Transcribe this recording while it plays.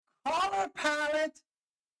color palette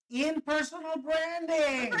in personal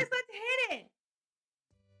branding. Let's hit it.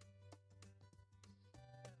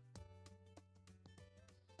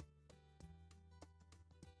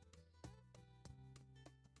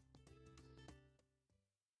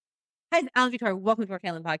 Hi, it's Alan Victoria. Welcome to our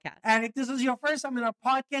Talent Podcast. And if this is your first time in our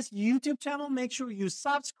podcast YouTube channel, make sure you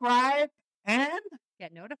subscribe and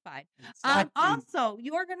get notified. Exactly. Also,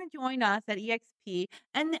 you are going to join us at EXP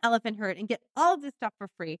and the Elephant Herd and get all of this stuff for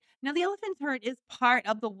free. Now, the Elephant Herd is part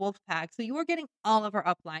of the Wolf Pack, so you are getting all of our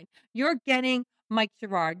upline. You're getting Mike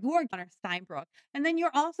Gerard, you are Connor Steinbrook, and then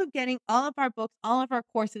you're also getting all of our books, all of our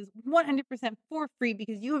courses 100% for free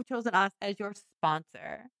because you have chosen us as your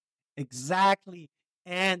sponsor. Exactly.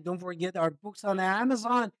 And don't forget our books on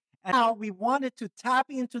Amazon. And now we wanted to tap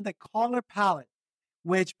into the color palette,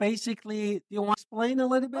 which basically, do you want to explain a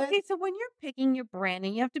little bit? Okay, so when you're picking your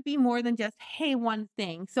branding, you have to be more than just, hey, one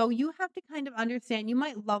thing. So you have to kind of understand, you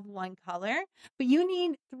might love one color, but you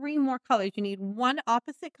need 3 more colors. You need one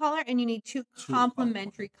opposite color and you need 2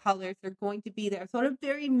 complementary colors that are going to be there. So at a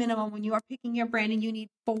very minimum, when you are picking your branding, you need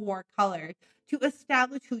 4 colors to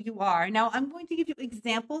establish who you are. Now, I'm going to give you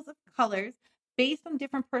examples of colors based on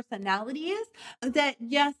different personalities that,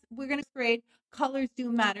 yes, we're going to grade colors do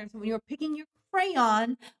matter. So when you're picking your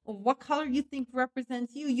crayon or what color you think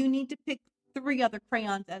represents you, you need to pick 3 other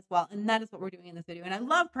crayons as well. And that is what we're doing in this video. And I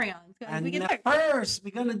love crayons. And first,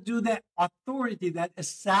 we're going to do the authority that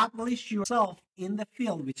establish yourself in the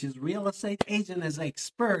field, which is real estate agent as an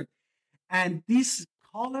expert. And this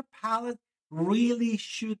color palette really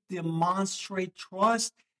should demonstrate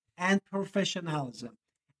trust and professionalism.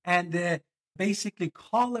 And basically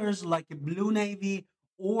colors like a blue navy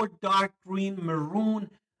or dark green maroon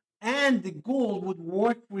and the gold would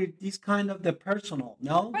work with this kind of the personal,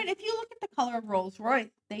 no? Right. If you look at the color of Rolls Royce,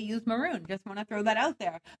 they use maroon. Just want to throw that out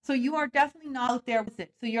there. So you are definitely not out there with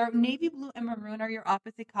it. So your navy blue and maroon are your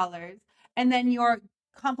opposite colors. And then your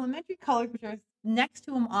complementary colors, which are next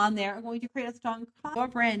to them on there, are going to create a strong color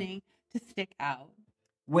branding to stick out.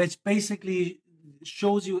 Which basically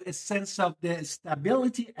shows you a sense of the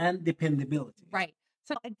stability and dependability. Right.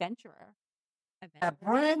 So adventurer. A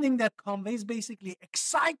branding that conveys basically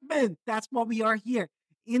excitement. That's what we are here.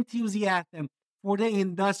 Enthusiasm for the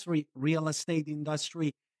industry, real estate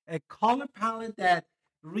industry. A color palette that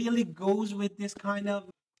really goes with this kind of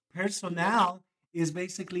personnel is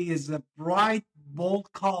a bright,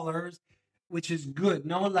 bold colors, which is good.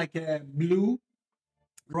 No, like a blue,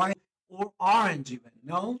 bright, or orange even,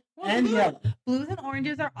 no? Well, and yellow. Blues and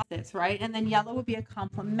oranges are opposites, right? And then yellow would be a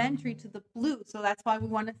complementary to the blue. So that's why we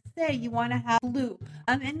want to say you want to have blue.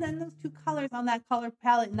 And then those 2 colors on that color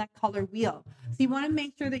palette and that color wheel. So you want to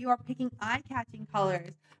make sure that you are picking eye-catching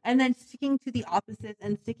colors and then sticking to the opposites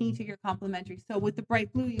and sticking to your complementary. So with the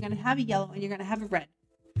bright blue, you're going to have a yellow and you're going to have a red.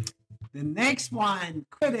 The next one,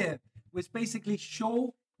 creative, which basically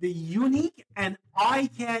show the unique and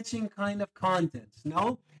eye-catching kind of contents,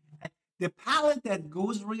 no? The palette that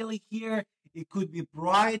goes really here, it could be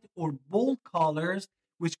bright or bold colors,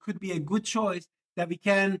 which could be a good choice that we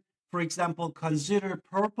can, for example, consider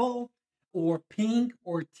purple or pink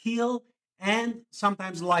or teal and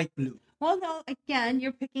sometimes light blue. Well, no, again,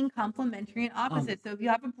 you're picking complementary and opposite. So if you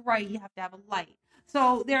have a bright, you have to have a light.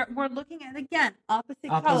 So we're looking at, again, opposite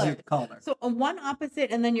color. So one opposite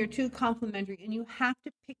and then your 2 complementary. And you have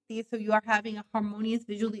to pick these so you are having a harmonious,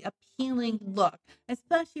 visually appealing look,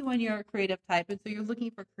 especially when you're a creative type. And so you're looking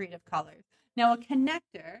for creative colors. Now, a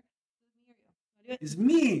connector is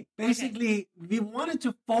me. Basically, we wanted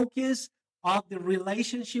to focus on the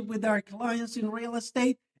relationship with our clients in real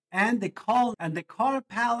estate and the color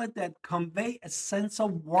palette that convey a sense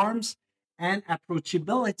of warmth and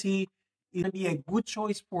approachability. It'll be a good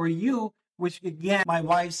choice for you, which again, my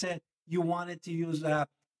wife said you wanted to use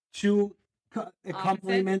 2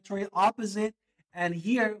 complementary opposite. And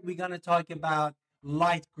here we're going to talk about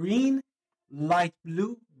light green, light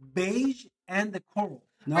blue, beige, and the coral.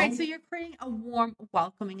 No? Right, so you're creating a warm,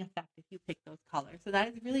 welcoming effect if you pick those colors. So that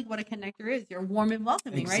is really what a connector is. You're warm and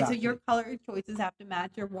welcoming, right? So your color choices have to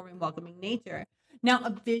match your warm and welcoming nature. Now, a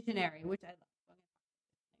visionary, which I love.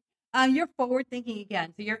 You're forward thinking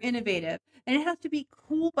again, so you're innovative, and it has to be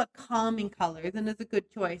cool but calming colors, and it's a good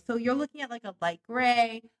choice. So you're looking at like a light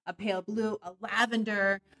gray, a pale blue, a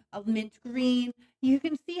lavender, a mint green. You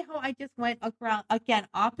can see how I just went around again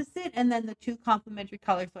opposite, and then the 2 complementary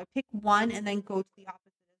colors. So I pick one and then go to the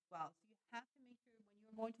opposite as well. So you have to make sure when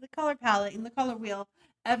you're going to the color palette in the color wheel,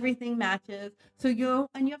 everything matches. So you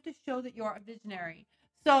have to show that you're a visionary.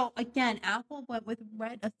 So again, Apple went with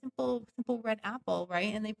red, a simple red apple,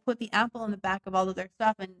 right? And they put the apple in the back of all of their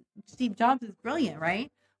stuff. And Steve Jobs is brilliant,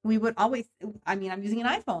 right? we would always, I mean, I'm using an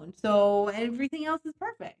iPhone, so everything else is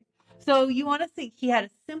perfect. So you want to see he had a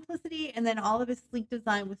simplicity, and then all of his sleek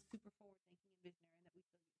design was super forward thinking and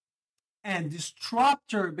visionary. And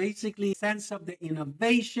disruptor, basically sense of the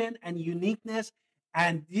innovation and uniqueness.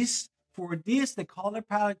 And this, for this, the color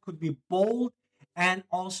palette could be bold and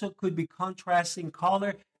also could be contrasting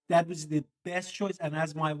color. That was the best choice. And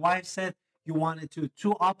as my wife said, you wanted to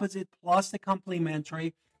two opposite plus the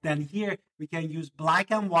complementary. Then here we can use black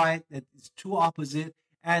and white, that is two opposite,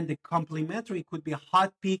 and the complementary could be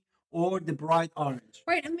hot pink or the bright orange.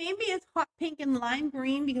 Right, and maybe it's hot pink and lime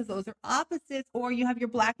green because those are opposites, or you have your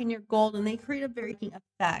black and your gold, and they create a very king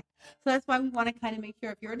effect. So that's why we want to kind of make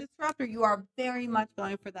sure if you're a disruptor, you are very much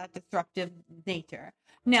going for that disruptive nature.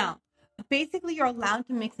 Now, basically, you're allowed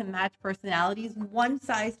to mix and match personalities. One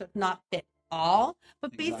size does not fit all,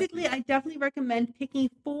 but basically, I definitely recommend picking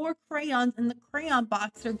 4 crayons in the crayon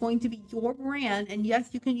box. They're going to be your brand, and yes,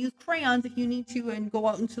 you can use crayons if you need to and go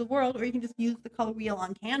out into the world, or you can just use the color wheel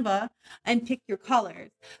on Canva and pick your colors.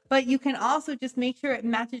 But you can also just make sure it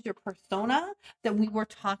matches your persona that we were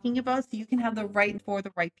talking about, so you can have the right for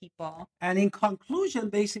the right people. And in conclusion,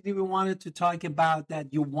 basically, we wanted to talk about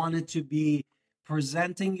that you wanted to be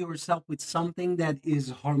presenting yourself with something that is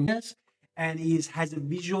harmonious and has a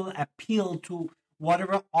visual appeal to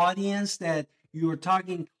whatever audience that you're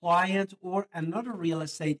targeting, client or another real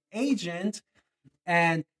estate agent,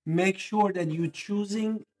 and make sure that you're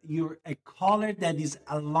choosing a color that is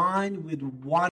aligned with one